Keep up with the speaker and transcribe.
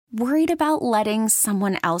Worried about letting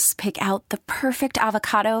someone else pick out the perfect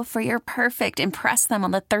avocado for your perfect impress them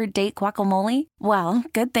on the third date guacamole? Well,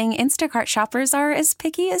 good thing Instacart shoppers are as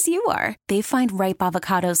picky as you are. They find ripe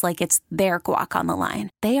avocados like it's their guac on the line.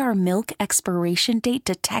 They are milk expiration date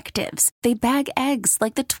detectives. They bag eggs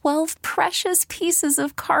like the 12 precious pieces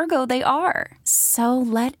of cargo they are. So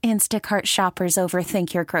let Instacart shoppers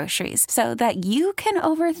overthink your groceries so that you can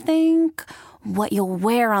overthink what you'll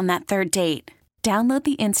wear on that third date. Download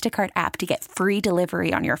the Instacart app to get free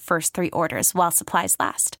delivery on your first 3 orders while supplies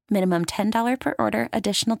last. Minimum $10 per order.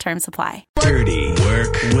 Additional terms apply. Dirty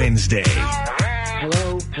Work Wednesday.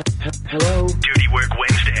 Hello? Hello? Dirty Work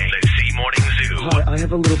Wednesday. Let's see Morning Zoo. Hi, I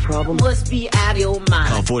have a little problem. Must be out of your mind.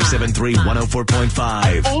 Call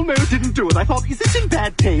 473-104.5. Almost didn't do it. I thought, is this in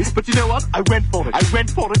bad taste? But you know what? I went for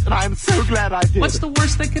it, and I am so glad I did. What's the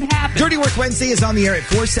worst that could happen? Dirty Work Wednesday is on the air at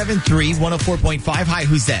 473-104.5. Hi,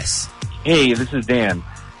 who's this? Hey, this is Dan.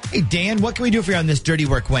 Hey, Dan, what can we do for you on this Dirty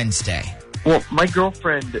Work Wednesday? Well, my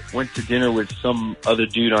girlfriend went to dinner with some other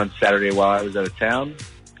dude on Saturday while I was out of town,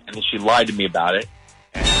 and then she lied to me about it,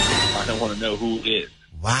 and I don't want to know who it is.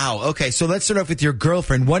 Wow. Okay, so let's start off with your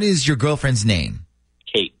girlfriend. What is your girlfriend's name?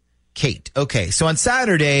 Kate. Kate. Okay, so on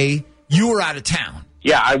Saturday, you were out of town.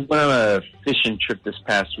 Yeah, I went on a fishing trip this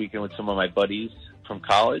past weekend with some of my buddies from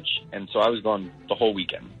college, and so I was gone the whole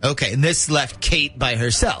weekend. Okay, and this left Kate by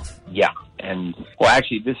herself. Yeah, and, well,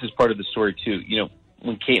 actually, this is part of the story, too. You know,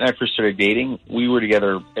 when Kate and I first started dating, we were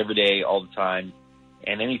together every day, all the time,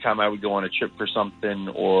 and anytime I would go on a trip for something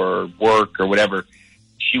or work or whatever,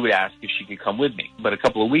 she would ask if she could come with me. But a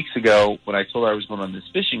couple of weeks ago, when I told her I was going on this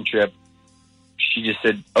fishing trip, she just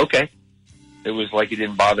said, okay. It was like it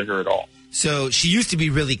didn't bother her at all. So she used to be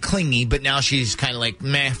really clingy, but now she's kind of like,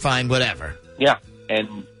 meh, fine, whatever. Yeah,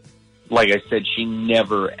 and like I said, she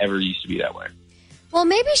never, ever used to be that way. Well,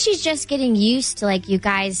 maybe she's just getting used to, like, you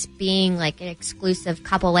guys being, like, an exclusive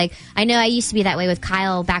couple. Like, I know I used to be that way with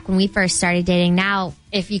Kyle back when we first started dating. Now,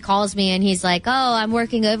 if he calls me and he's like, oh, I'm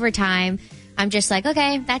working overtime, I'm just like,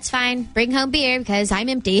 okay, that's fine. Bring home beer because I'm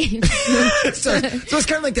empty. So it's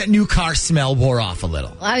kind of like that new car smell wore off a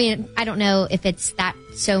little. I mean, I don't know if it's that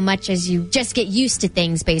so much as you just get used to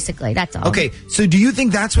things, basically. That's all. Okay, so do you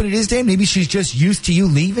think that's what it is, Dan? Maybe she's just used to you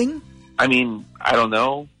leaving? I mean, I don't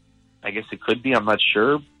know. I guess it could be. I'm not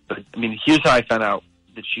sure. But, I mean, here's how I found out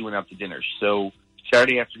that she went out to dinner. So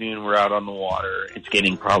Saturday afternoon, we're out on the water. It's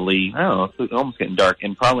getting probably, I don't know, it's almost getting dark.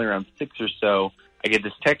 And probably around 6 or so, I get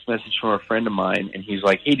this text message from a friend of mine. And he's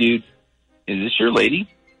like, hey, dude, is this your lady?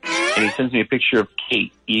 And he sends me a picture of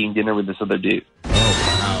Kate eating dinner with this other dude.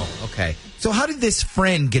 Oh, wow. Okay. So how did this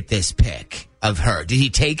friend get this pic of her? Did he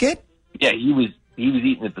take it? Yeah, he was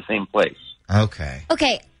eating at the same place. Okay.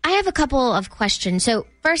 Okay, I have a couple of questions. So,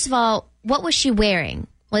 first of all, what was she wearing?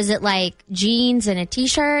 Was it like jeans and a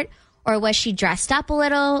T-shirt? Or was she dressed up a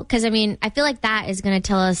little? Because, I mean, I feel like that is going to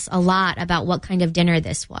tell us a lot about what kind of dinner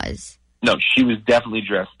this was. No, she was definitely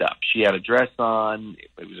dressed up. She had a dress on.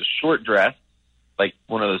 It was a short dress, like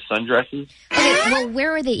one of those sundresses. Okay, well,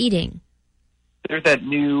 where were they eating? There's that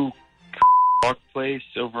new place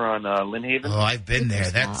over on Lynnhaven. Oh, I've been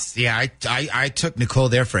there. I took Nicole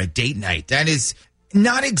there for a date night. That is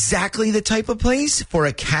not exactly the type of place for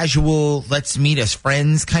a casual, let's meet as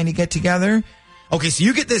friends kind of get together. Okay, so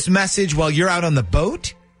you get this message while you're out on the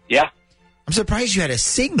boat? Yeah. I'm surprised you had a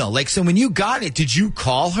signal. Like, so when you got it, did you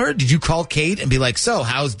call her? Did you call Kate and be like, so,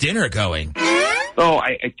 how's dinner going? Oh,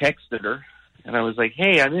 I texted her, and I was like,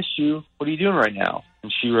 hey, I missed you. What are you doing right now?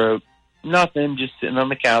 And she wrote, nothing, just sitting on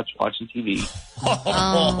the couch watching TV.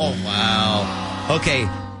 Oh, wow. Okay.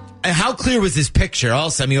 And how clear was this picture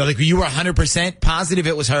also? I mean, like, you were 100% positive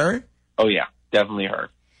it was her? Oh, yeah, definitely her.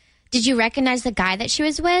 Did you recognize the guy that she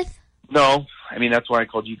was with? No, I mean, that's why I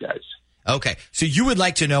called you guys. Okay, so you would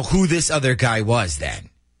like to know who this other guy was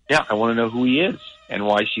then? Yeah, I want to know who he is and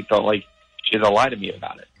why she felt like she had to lie to me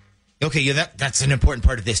about it. Okay, yeah, that's an important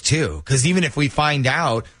part of this, too. Because even if we find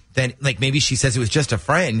out that, like, maybe she says it was just a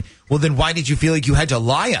friend, well, then why did you feel like you had to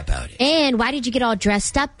lie about it? And why did you get all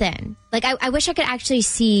dressed up then? Like, I wish I could actually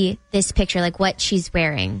see this picture, like what she's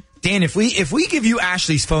wearing. Dan, if we give you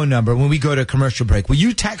Ashley's phone number when we go to commercial break, will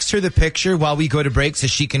you text her the picture while we go to break so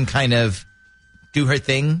she can kind of do her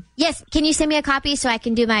thing? Yes. Can you send me a copy so I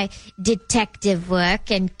can do my detective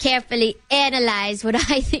work and carefully analyze what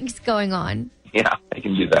I think's going on? Yeah, I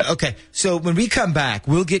can do that. Okay, so when we come back,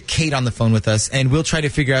 we'll get Kate on the phone with us, and we'll try to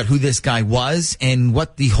figure out who this guy was and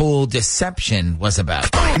what the whole deception was about.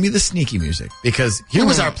 Give me the sneaky music, because here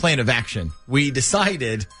was our plan of action. We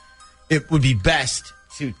decided it would be best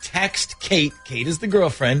to text Kate is the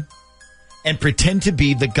girlfriend, and pretend to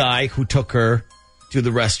be the guy who took her to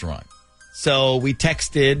the restaurant. So we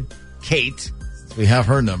texted Kate, since we have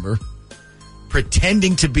her number,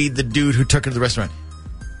 pretending to be the dude who took her to the restaurant.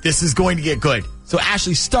 This is going to get good. So,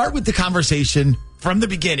 Ashley, start with the conversation from the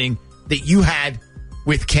beginning that you had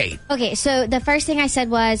with Kate. Okay, so the first thing I said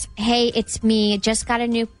was, hey, it's me. Just got a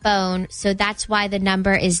new phone, so that's why the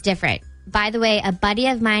number is different. By the way, a buddy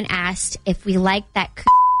of mine asked if we liked that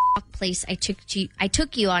place I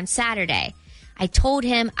took you on Saturday. I told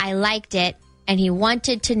him I liked it, and he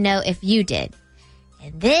wanted to know if you did.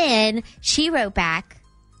 And then she wrote back,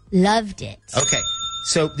 loved it. Okay,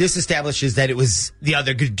 so this establishes that it was the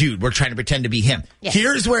other good dude. We're trying to pretend to be him. Yes.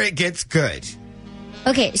 Here's where it gets good.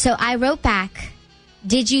 Okay, so I wrote back,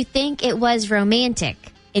 did you think it was romantic?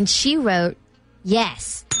 And she wrote,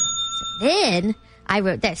 yes. So then I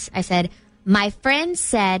wrote this. I said, my friend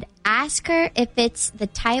said, ask her if it's the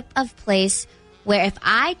type of place where if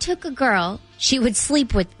I took a girl, she would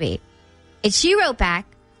sleep with me. And she wrote back,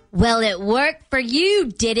 well, it worked for you,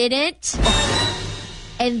 didn't it?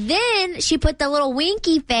 And then she put the little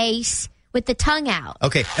winky face with the tongue out.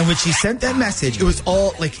 Okay, and when she sent that message, it was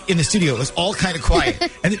all, like, in the studio, it was all kind of quiet.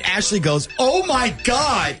 And then Ashley goes, oh, my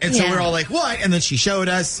God. And so Yeah. we're all like, what? And then she showed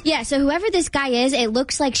us. Yeah, so whoever this guy is, it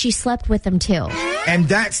looks like she slept with him, too. And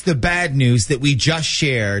that's the bad news that we just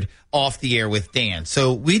shared off the air with Dan.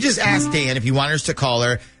 So we just asked Dan if he wanted us to call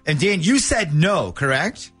her. And Dan, you said no,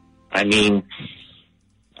 correct? I mean,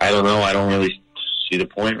 I don't know. I don't really see the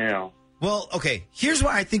point now. Well, okay, here's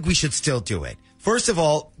why I think we should still do it. First of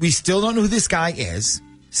all, we still don't know who this guy is.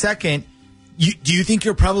 Second, do you think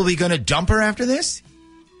you're probably going to dump her after this?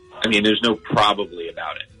 I mean, there's no probably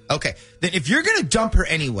about it. Okay, then if you're going to dump her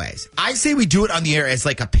anyways, I say we do it on the air as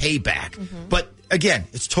like a payback. But again,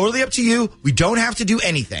 it's totally up to you. We don't have to do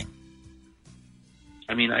anything.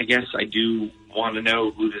 I mean, I guess I do want to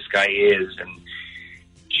know who this guy is, and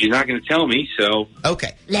she's not going to tell me, so...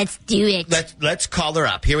 Okay, Let's do it. let's call her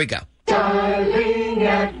up. Here we go.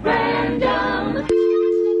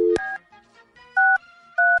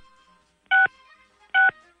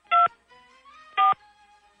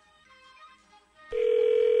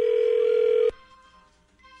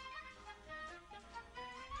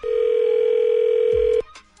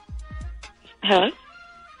 Hello?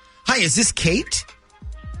 Hi, is this Kate?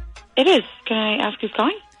 It is. Can I ask who's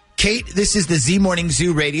calling? Kate, this is the Z Morning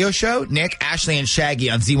Zoo radio show. Nick, Ashley, and Shaggy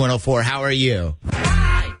on Z104. How are you?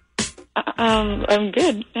 I'm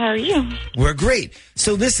good. How are you? We're great.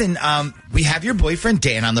 So listen, we have your boyfriend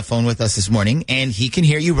Dan on the phone with us this morning, and he can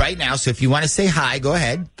hear you right now. So if you want to say hi, go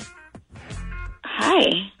ahead.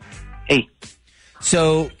 Hi. Hey,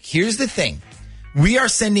 So here's the thing. We are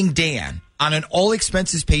sending Dan on an all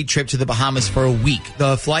expenses paid trip to the Bahamas for a week.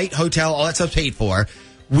 The flight, hotel, all that stuff's paid for.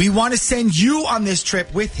 We want to send you on this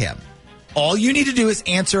trip with him. All you need to do is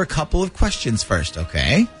answer a couple of questions first,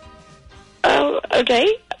 okay? Oh, okay.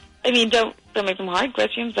 I mean, don't make them hard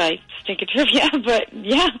questions. I stink at trivia, but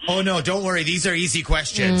yeah. Oh, no, don't worry. These are easy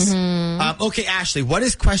questions. Okay, Ashley, what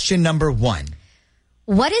is question number 1?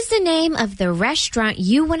 What is the name of the restaurant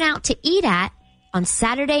you went out to eat at on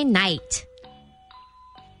Saturday night?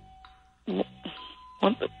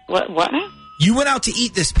 What now? You went out to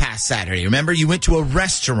eat this past Saturday. Remember, you went to a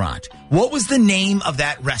restaurant. What was the name of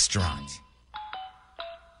that restaurant?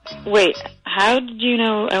 Wait, how did you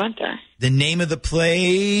know I went there? The name of the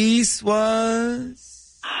place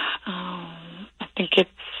was... I think it's...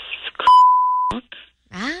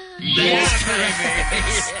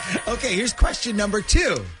 Okay, here's question number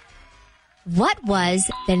 2. What was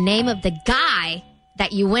the name of the guy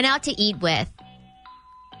that you went out to eat with?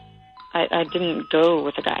 I didn't go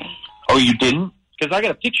with a guy. oh, you didn't? Because I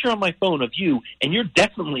got a picture on my phone of you, and you're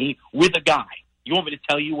definitely with a guy. You want me to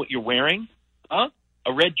tell you what you're wearing? Huh?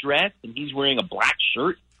 A red dress, and he's wearing a black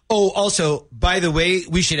shirt? Oh, also, by the way,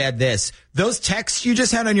 we should add this. Those texts you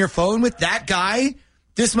just had on your phone with that guy,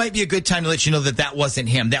 this might be a good time to let you know that that wasn't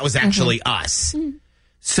him. That was actually us.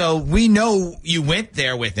 So we know you went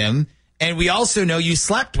there with him, and we also know you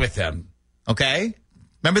slept with him. Okay?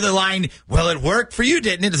 Remember the line, well, it worked for you,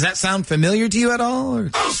 didn't it? Does that sound familiar to you at all?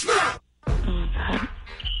 Or?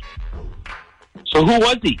 So who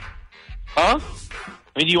was he? Huh?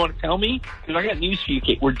 I mean, do you want to tell me? Because I got news for you,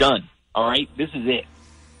 Kate. We're done. All right? This is it.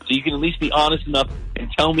 So you can at least be honest enough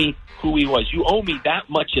and tell me who he was. You owe me that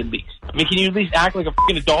much at least. I mean, can you at least act like a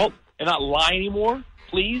freaking adult and not lie anymore?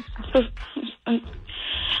 Please?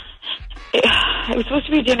 It was supposed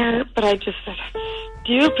to be dinner, but I just got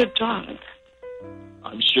stupid drunk.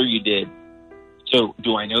 I'm sure you did. So,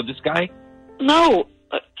 do I know this guy? No.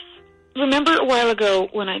 Remember a while ago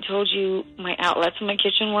when I told you my outlets in my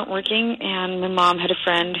kitchen weren't working and my mom had a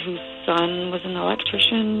friend whose son was an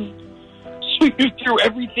electrician? You threw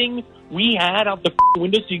everything we had out the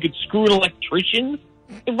window so you could screw an electrician?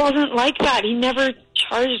 It wasn't like that. He never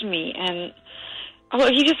charged me, and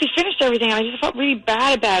he finished everything, and I just felt really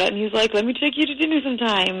bad about it. And he was like, "Let me take you to dinner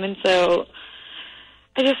sometime." And so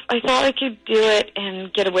I thought I could do it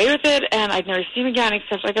and get away with it, and I'd never see him again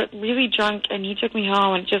except I got really drunk, and he took me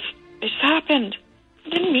home, and it just happened.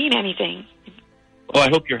 It didn't mean anything. Well, I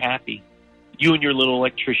hope you're happy. You and your little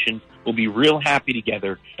electrician will be real happy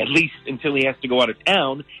together, at least until he has to go out of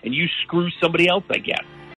town and you screw somebody else, I guess.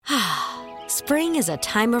 Spring is a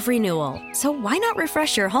time of renewal, so why not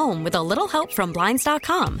refresh your home with a little help from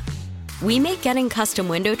Blinds.com? We make getting custom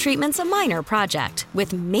window treatments a minor project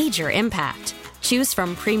with major impact. Choose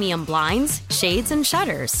from premium blinds, shades, and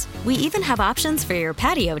shutters. We even have options for your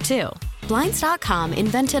patio, too. Blinds.com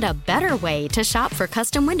invented a better way to shop for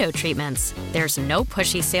custom window treatments. There's no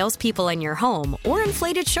pushy salespeople in your home or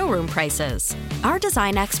inflated showroom prices. Our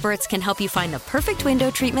design experts can help you find the perfect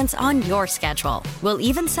window treatments on your schedule. We'll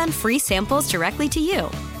even send free samples directly to you.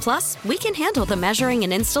 Plus, we can handle the measuring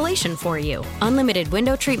and installation for you. Unlimited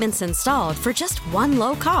window treatments installed for just one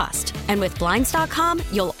low cost. And with Blinds.com,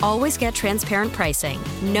 you'll always get transparent pricing.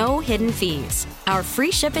 No hidden fees. Our free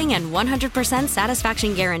shipping and 100%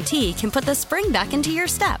 satisfaction guarantee can put the spring back into your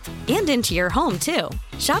step and into your home, too.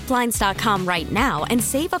 Shop Blinds.com right now and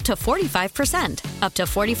save up to 45%. Up to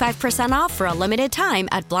 45% off for a limited time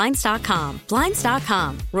at Blinds.com.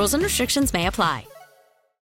 Blinds.com. Rules and restrictions may apply.